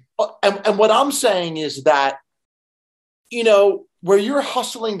 Okay. And what I'm saying is that, where you're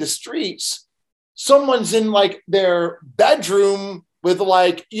hustling the streets, someone's in like their bedroom with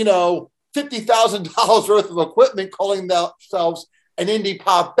 $50,000 worth of equipment, calling themselves an indie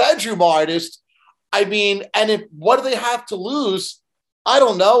pop bedroom artist. I mean, and what do they have to lose? I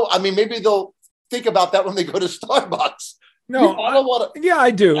don't know. I mean, maybe they'll think about that when they go to Starbucks. No, I don't want to. Yeah,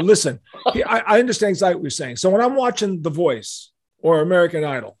 I do. Listen, I understand exactly what you're saying. So when I'm watching The Voice or American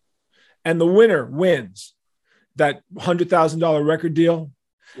Idol and the winner wins that $100,000 record deal,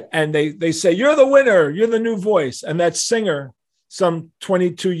 yeah, and they say, you're the winner, you're the new voice. And that singer, some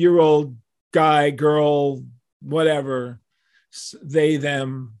 22-year-old guy, girl, whatever, they,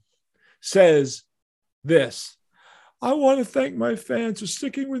 them, says this: I want to thank my fans for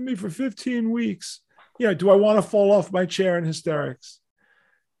sticking with me for 15 weeks. Yeah, do I want to fall off my chair in hysterics?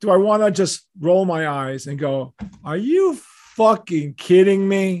 Do I want to just roll my eyes and go, are you fucking kidding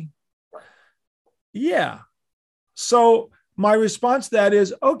me? Yeah. So my response to that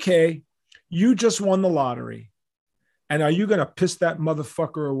is, okay, you just won the lottery. And are you going to piss that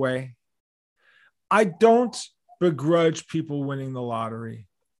motherfucker away? I don't begrudge people winning the lottery.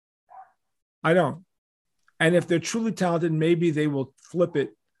 I don't. And if they're truly talented, maybe they will flip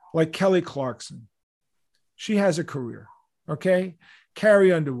it, like Kelly Clarkson. She has a career, okay?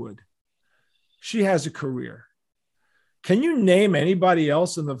 Carrie Underwood, she has a career. Can you name anybody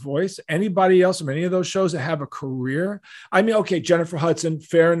else in The Voice, anybody else from any of those shows that have a career? I mean, okay, Jennifer Hudson,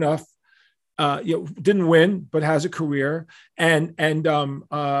 fair enough. Didn't win, but has a career. And there's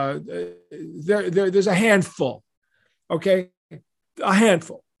a handful, okay? A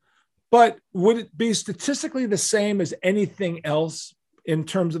handful. But would it be statistically the same as anything else in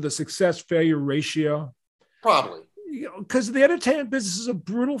terms of the success-failure ratio? Probably. Because the entertainment business is a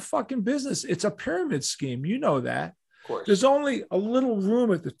brutal fucking business. It's a pyramid scheme. You know that. Of course. There's only a little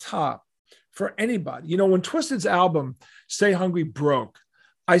room at the top for anybody. When Twisted's album, Stay Hungry, broke,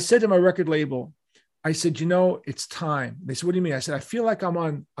 I said to my record label, I said, it's time. They said, what do you mean? I said, I feel like I'm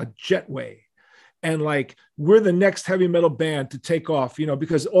on a jetway. And like, we're the next heavy metal band to take off,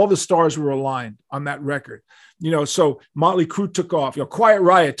 because all the stars were aligned on that record. So Motley Crue took off, Quiet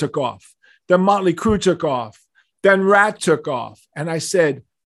Riot took off. Then Motley Crue took off. Then Rat took off. And I said,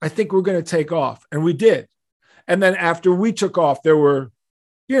 I think we're going to take off. And we did. And then after we took off, there were,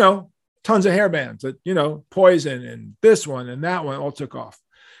 tons of hair bands that, Poison and this one and that one all took off.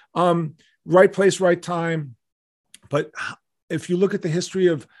 Right place, right time. But if you look at the history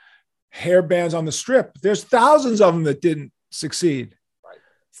of hair bands on the Strip, there's thousands of them that didn't succeed. Right.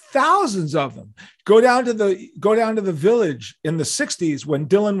 Thousands of them. Go down to the Village in the 60s when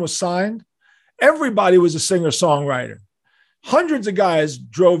Dylan was signed. Everybody was a singer-songwriter. Hundreds of guys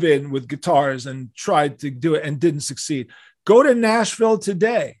drove in with guitars and tried to do it and didn't succeed. Go to Nashville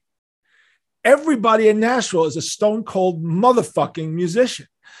today. Everybody in Nashville is a stone cold motherfucking musician.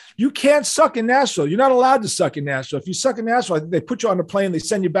 You can't suck in Nashville. You're not allowed to suck in Nashville. If you suck in Nashville, I think they put you on a plane, they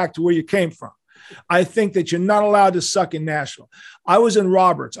send you back to where you came from. I think that you're not allowed to suck in Nashville. I was in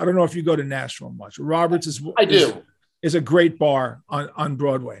Roberts. I don't know if you go to Nashville much. Roberts is a great bar on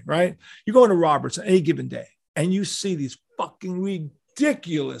Broadway, right? You go into Roberts on any given day and you see these fucking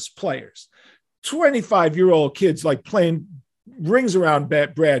ridiculous players, 25-year-old kids like playing rings around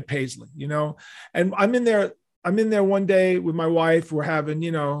Brad Paisley, you know? And I'm in there one day with my wife. We're having,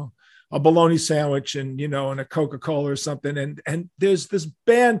 you know, a bologna sandwich and, you know, and a Coca-Cola or something. And there's this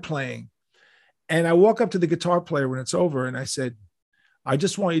band playing. And I walk up to the guitar player when it's over and I said, I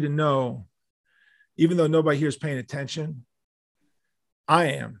just want you to know, even though nobody here is paying attention, I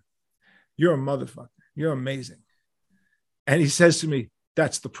am. You're a motherfucker. You're amazing. And he says to me,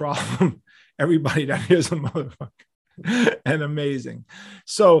 that's the problem. Everybody down here is a motherfucker and amazing.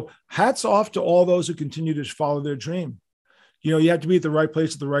 So hats off to all those who continue to follow their dream. You know, you have to be at the right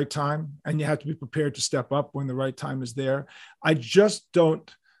place at the right time, and you have to be prepared to step up when the right time is there. I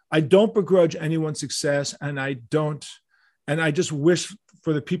don't begrudge anyone's success, and I just wish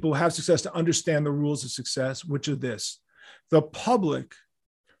for the people who have success to understand the rules of success, which are this: the public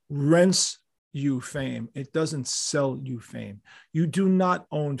rents you fame. It doesn't sell you fame. You do not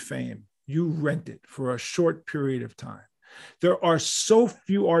own fame. You rent it for a short period of time. There are so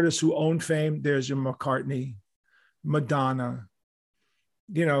few artists who own fame. There's your McCartney, Madonna,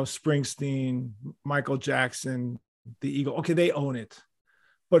 you know, Springsteen, Michael Jackson, the Eagle. Okay, they own it.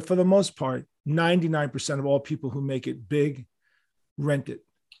 But for the most part, 99% of all people who make it big rent it.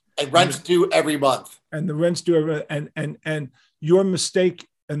 And rents due every month. And the rents due every, and your mistake,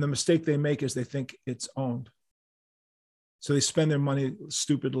 and the mistake they make is they think it's owned. So they spend their money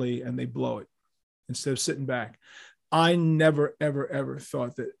stupidly and they blow it instead of sitting back. I never, ever, ever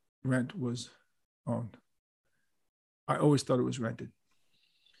thought that rent was owned. I always thought it was rented.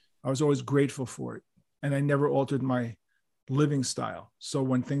 I was always grateful for it. And I never altered my living style. So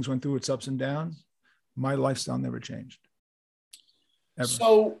when things went through its ups and downs, my lifestyle never changed. Ever.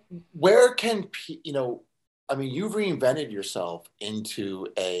 So where can, you know, I mean, you've reinvented yourself into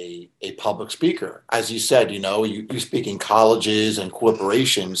a public speaker. As you said, you know, you speak in colleges and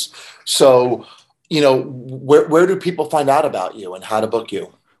corporations. So, you know, where do people find out about you and how to book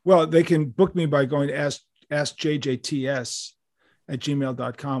you? Well, they can book me by going to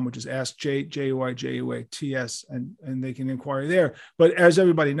askjjts@gmail.com, which is askjjyts, and they can inquire there. But as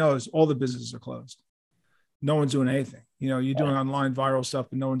everybody knows, all the businesses are closed. No one's doing anything. You know, you're doing online viral stuff,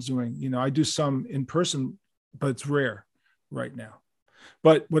 but no one's doing, you know, I do some in person, but it's rare right now.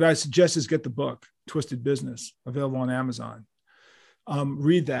 But what I suggest is get the book, Twisted Business, available on Amazon.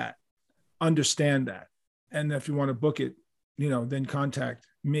 Read that, understand that. And if you want to book it, you know, then contact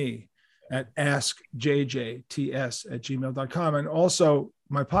me at askjjts@gmail.com. And also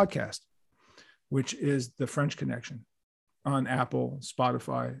my podcast, which is The French Connection on Apple,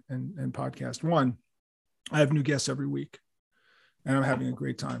 Spotify, and Podcast One. I have new guests every week, and I'm having a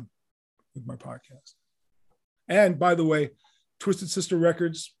great time with my podcast. And by the way, Twisted Sister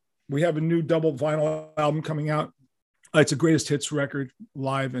Records, we have a new double vinyl album coming out. It's a greatest hits record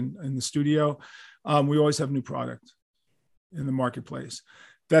live in the studio. We always have new product in the marketplace.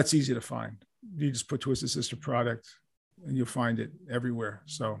 That's easy to find. You just put Twisted Sister product and you'll find it everywhere.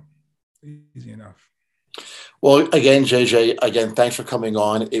 So easy enough. Well, again, JJ, thanks for coming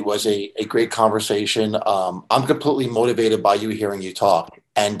on. It was a great conversation. I'm completely motivated by you hearing you talk.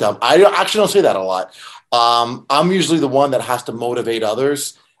 And I actually don't say that a lot. I'm usually the one that has to motivate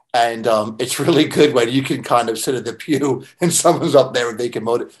others. And it's really good when you can kind of sit at the pew and someone's up there and they can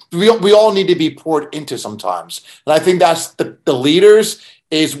motivate. We all need to be poured into sometimes. And I think that's the leaders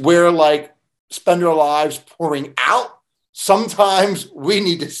is where like spend our lives pouring out. Sometimes we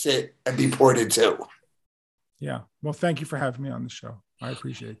need to sit and be poured into. Yeah. Well, thank you for having me on the show. I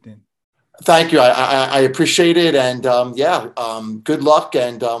appreciate it, Dean. Thank you. I appreciate it. And good luck,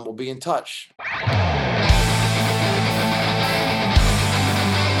 and we'll be in touch.